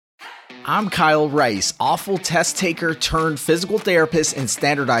I'm Kyle Rice, awful test taker turned physical therapist and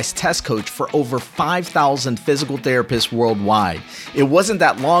standardized test coach for over 5,000 physical therapists worldwide. It wasn't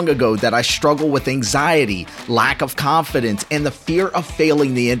that long ago that I struggled with anxiety, lack of confidence, and the fear of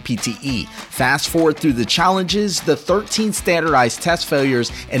failing the NPTE. Fast forward through the challenges, the 13 standardized test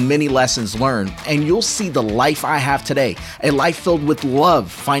failures, and many lessons learned, and you'll see the life I have today, a life filled with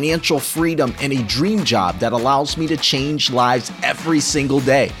love, financial freedom, and a dream job that allows me to change lives every single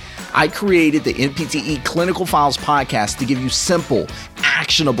day. I created the NPTE Clinical Files podcast to give you simple,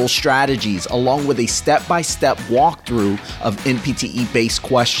 actionable strategies along with a step-by-step walkthrough of NPTE-based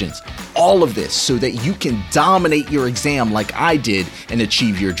questions. All of this so that you can dominate your exam like I did and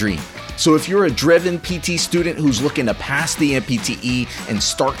achieve your dream. So if you're a driven PT student who's looking to pass the NPTE and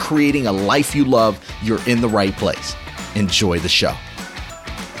start creating a life you love, you're in the right place. Enjoy the show.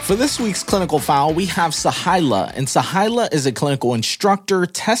 For this week's clinical file, we have Sahila, and Sahila is a clinical instructor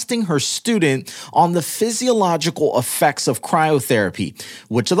testing her student on the physiological effects of cryotherapy.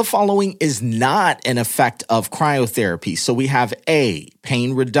 Which of the following is not an effect of cryotherapy? So we have A,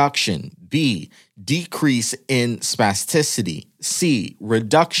 pain reduction, B, decrease in spasticity, C,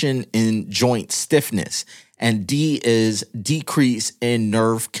 reduction in joint stiffness, and D is decrease in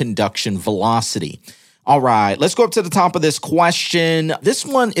nerve conduction velocity. All right, let's go up to the top of this question. This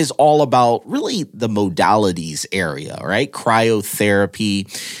one is all about really the modalities area, right? Cryotherapy.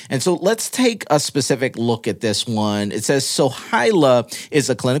 And so let's take a specific look at this one. It says, Sohaila is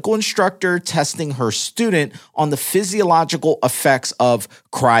a clinical instructor testing her student on the physiological effects of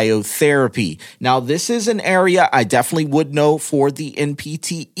cryotherapy. Now, this is an area I definitely would know for the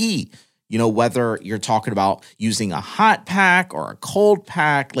NPTE. You know, whether you're talking about using a hot pack or a cold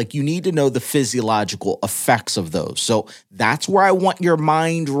pack, like you need to know the physiological effects of those. So that's where I want your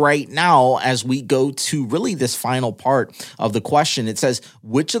mind right now as we go to really this final part of the question. It says,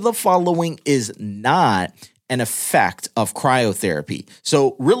 which of the following is not an effect of cryotherapy?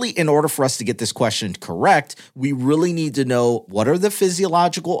 So really, in order for us to get this question correct, we really need to know what are the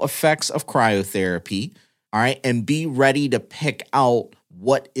physiological effects of cryotherapy, all right, and be ready to pick out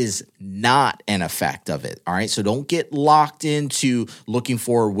what is not an effect of it, all right? So don't get locked into looking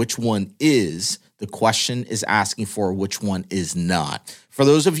for which one is. The question is asking for which one is not. For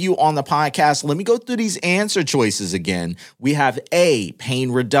those of you on the podcast, let me go through these answer choices again. We have A,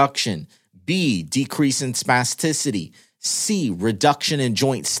 pain reduction, B, decrease in spasticity, C, reduction in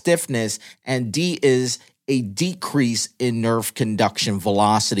joint stiffness, and D is a decrease in nerve conduction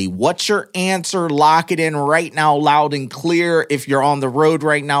velocity. What's your answer? Lock it in right now, loud and clear. If you're on the road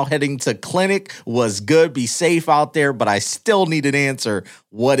right now heading to clinic, was good. Be safe out there, but I still need an answer.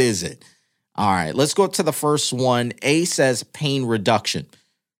 What is it? All right, let's go to the first one. A says pain reduction.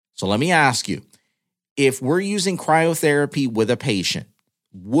 So let me ask you, if we're using cryotherapy with a patient,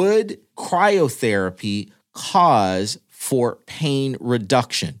 would cryotherapy cause for pain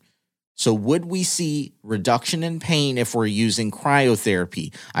reduction? So would we see reduction in pain if we're using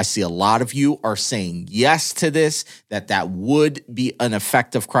cryotherapy? I see a lot of you are saying yes to this, that would be an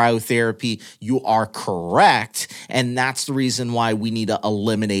effect of cryotherapy. You are correct, and that's the reason why we need to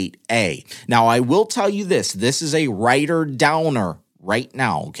eliminate A. Now, I will tell you this. This is a writer-downer right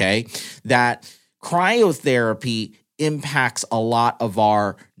now, okay? That cryotherapy impacts a lot of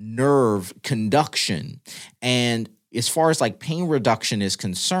our nerve conduction, and as far as like pain reduction is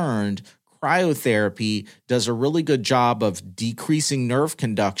concerned, cryotherapy does a really good job of decreasing nerve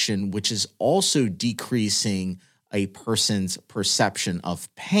conduction, which is also decreasing a person's perception of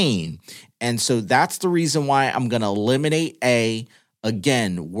pain. And so that's the reason why I'm going to eliminate A.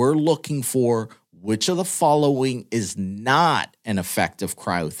 Again, we're looking for which of the following is not an effect of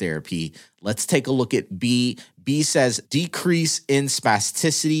cryotherapy. Let's take a look at B. B says decrease in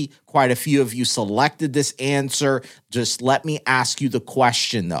spasticity. Quite a few of you selected this answer. Just let me ask you the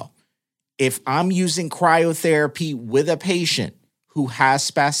question though. If I'm using cryotherapy with a patient who has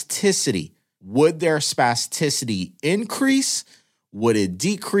spasticity, would their spasticity increase? Would it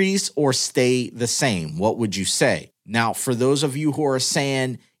decrease or stay the same? What would you say? Now, for those of you who are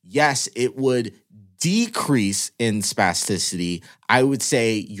saying, yes, it would decrease in spasticity, I would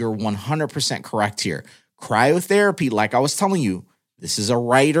say you're 100% correct here. Cryotherapy, like I was telling you, this is a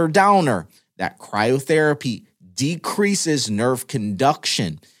writer-downer, that cryotherapy decreases nerve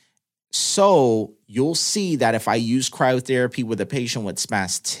conduction. So you'll see that if I use cryotherapy with a patient with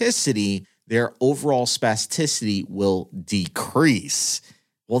spasticity, their overall spasticity will decrease.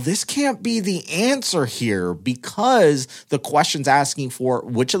 Well, this can't be the answer here because the question's asking for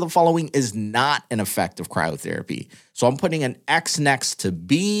which of the following is not an effect of cryotherapy. So I'm putting an X next to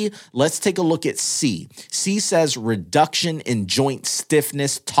B. Let's take a look at C. C says reduction in joint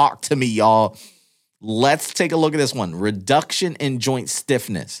stiffness. Talk to me, y'all. Let's take a look at this one. Reduction in joint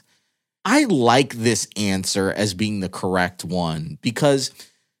stiffness. I like this answer as being the correct one because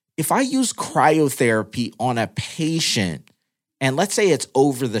if I use cryotherapy on a patient, and let's say it's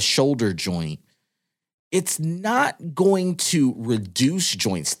over the shoulder joint, it's not going to reduce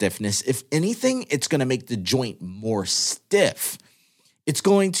joint stiffness. If anything, it's going to make the joint more stiff. It's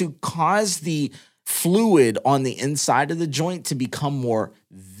going to cause the fluid on the inside of the joint to become more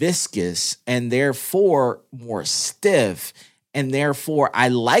viscous and therefore more stiff. And therefore, I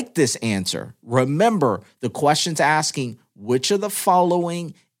like this answer. Remember, the question's asking which of the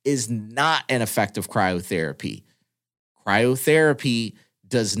following is not an effect of cryotherapy. Cryotherapy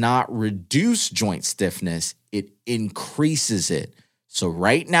does not reduce joint stiffness, it increases it. So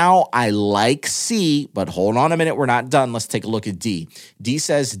right now, I like C, but hold on a minute, we're not done. Let's take a look at D. D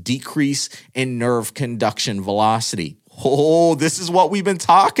says decrease in nerve conduction velocity. Oh, this is what we've been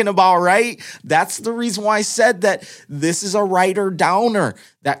talking about, right? That's the reason why I said that this is a writer downer,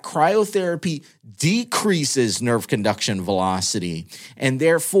 that cryotherapy decreases nerve conduction velocity. And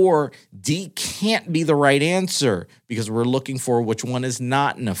therefore, D can't be the right answer because we're looking for which one is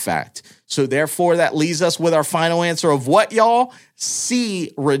not an effect. So therefore, that leaves us with our final answer of what, y'all?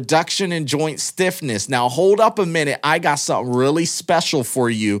 C, reduction in joint stiffness. Now, hold up a minute. I got something really special for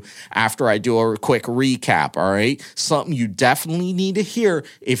you after I do a quick recap, all right? Something you definitely need to hear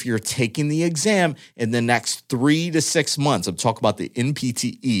if you're taking the exam in the next 3 to 6 months. I'm talking about the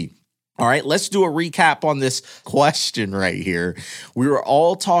NPTE. All right, let's do a recap on this question right here. We were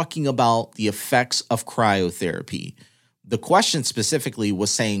all talking about the effects of cryotherapy. The question specifically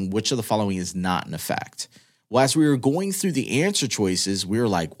was saying which of the following is not an effect. Well, as we were going through the answer choices, we were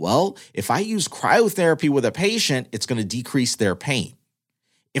like, well, if I use cryotherapy with a patient, it's going to decrease their pain.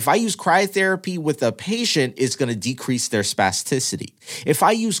 If I use cryotherapy with a patient, it's going to decrease their spasticity. If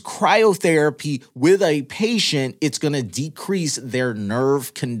I use cryotherapy with a patient, it's going to decrease their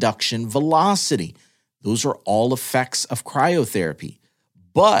nerve conduction velocity. Those are all effects of cryotherapy.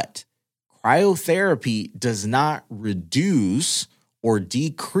 But cryotherapy does not reduce or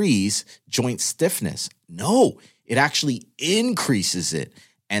decrease joint stiffness. No, it actually increases it.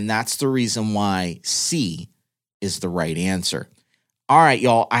 And that's the reason why C is the right answer. All right,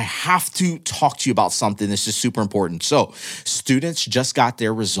 y'all, I have to talk to you about something. This is super important. So students just got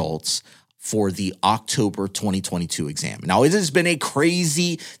their results for the October 2022 exam. Now, it has been a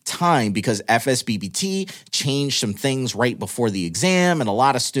crazy time because FSBBT changed some things right before the exam, and a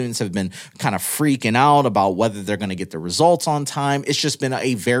lot of students have been kind of freaking out about whether they're going to get the results on time. It's just been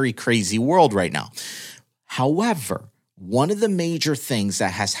a very crazy world right now. However, one of the major things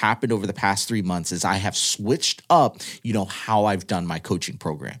that has happened over the past 3 months is I have switched up, how I've done my coaching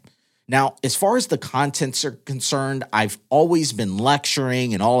program. Now, as far as the contents are concerned, I've always been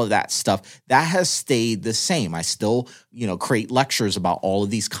lecturing and all of that stuff. That has stayed the same. I still, create lectures about all of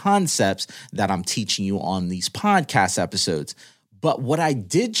these concepts that I'm teaching you on these podcast episodes. But what I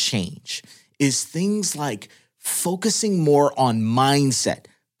did change is things like focusing more on mindset,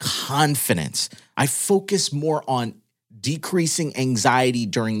 confidence. I focus more on decreasing anxiety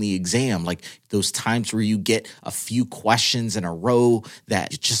during the exam, like those times where you get a few questions in a row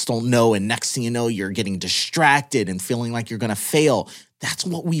that you just don't know, and next thing you know, you're getting distracted and feeling like you're going to fail. That's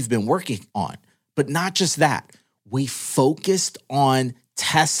what we've been working on. But not just that, we focused on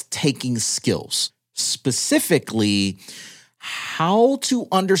test-taking skills, specifically how to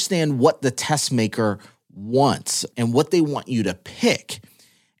understand what the test maker wants and what they want you to pick.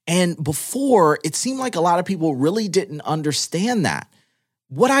 And before, it seemed like a lot of people really didn't understand that.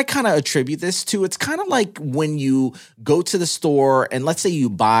 What I kind of attribute this to, it's kind of like when you go to the store and let's say you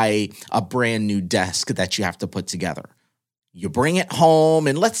buy a brand new desk that you have to put together. You bring it home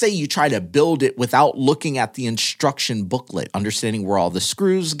and let's say you try to build it without looking at the instruction booklet, understanding where all the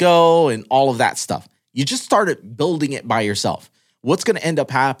screws go and all of that stuff. You just started building it by yourself. What's going to end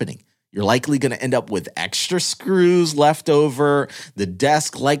up happening? You're likely going to end up with extra screws left over, the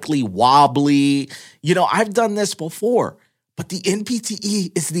desk likely wobbly. I've done this before, but the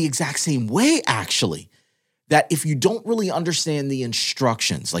NPTE is the exact same way, actually. That if you don't really understand the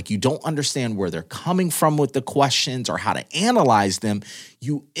instructions, like you don't understand where they're coming from with the questions or how to analyze them,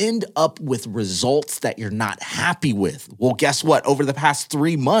 you end up with results that you're not happy with. Well, guess what? Over the past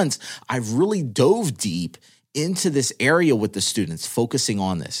 3 months, I've really dove deep into this area with the students, focusing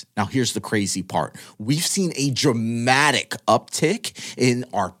on this. Now, here's the crazy part. We've seen a dramatic uptick in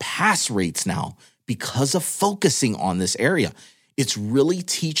our pass rates now because of focusing on this area. It's really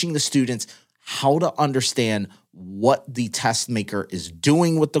teaching the students how to understand what the test maker is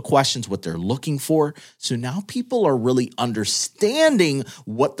doing with the questions, what they're looking for. So now people are really understanding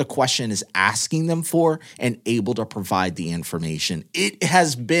what the question is asking them for and able to provide the information. It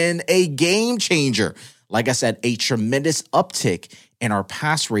has been a game changer. Like I said, a tremendous uptick in our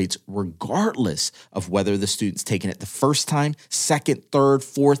pass rates, regardless of whether the student's taking it the first time, second, third,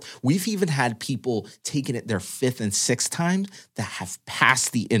 fourth. We've even had people taking it their fifth and sixth time that have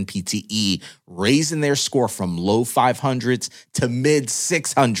passed the NPTE, raising their score from low 500s to mid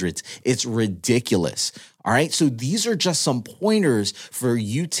 600s. It's ridiculous. All right, so these are just some pointers for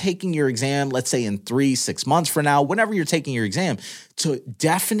you taking your exam, let's say in 3-6 months from now, whenever you're taking your exam, to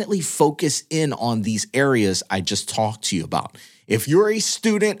definitely focus in on these areas I just talked to you about. If you're a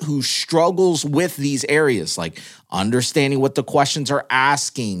student who struggles with these areas, like understanding what the questions are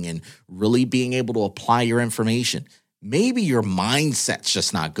asking and really being able to apply your information, maybe your mindset's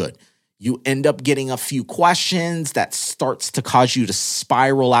just not good. You end up getting a few questions that starts to cause you to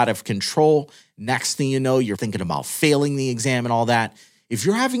spiral out of control. Next thing you know, you're thinking about failing the exam and all that. If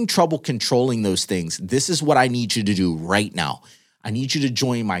you're having trouble controlling those things, this is what I need you to do right now. I need you to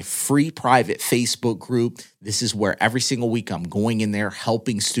join my free private Facebook group. This is where every single week I'm going in there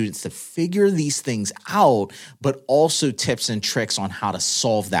helping students to figure these things out, but also tips and tricks on how to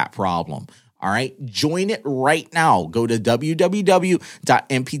solve that problem. All right, join it right now. Go to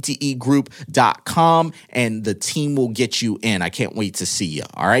www.mptegroup.com and the team will get you in. I can't wait to see you.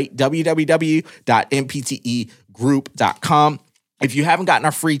 All right, www.mptegroup.com. If you haven't gotten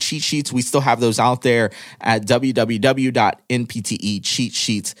our free cheat sheets, we still have those out there at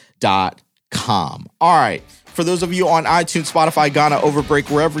www.nptecheatsheets.com. All right. For those of you on iTunes, Spotify, Ghana,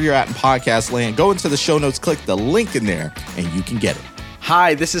 Overbreak, wherever you're at in podcast land, go into the show notes, click the link in there, and you can get it.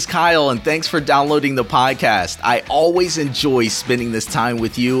 Hi, this is Kyle, and thanks for downloading the podcast. I always enjoy spending this time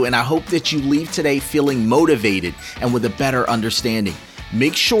with you, and I hope that you leave today feeling motivated and with a better understanding.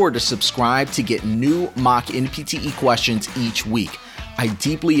 Make sure to subscribe to get new mock NPTE questions each week. I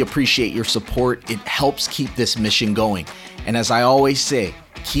deeply appreciate your support. It helps keep this mission going. And as I always say,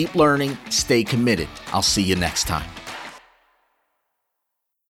 keep learning, stay committed. I'll see you next time.